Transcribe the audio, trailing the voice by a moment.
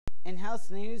In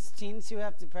health news, teens who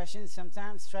have depression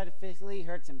sometimes try to physically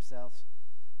hurt themselves.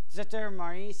 Dr.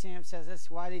 Marie Sam says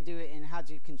us why they do it and how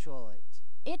to control it.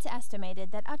 It's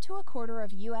estimated that up to a quarter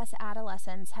of U.S.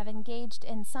 adolescents have engaged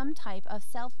in some type of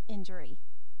self-injury.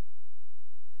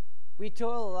 We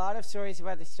told a lot of stories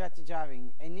about distracted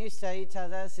driving. A new study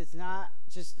tells us it's not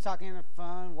just talking on the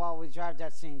phone while we drive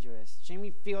that's dangerous.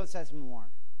 Jamie Fields has more.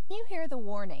 When you hear the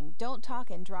warning, "Don't talk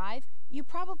and drive," you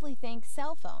probably think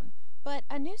cell phone. But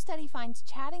a new study finds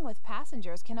chatting with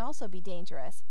passengers can also be dangerous.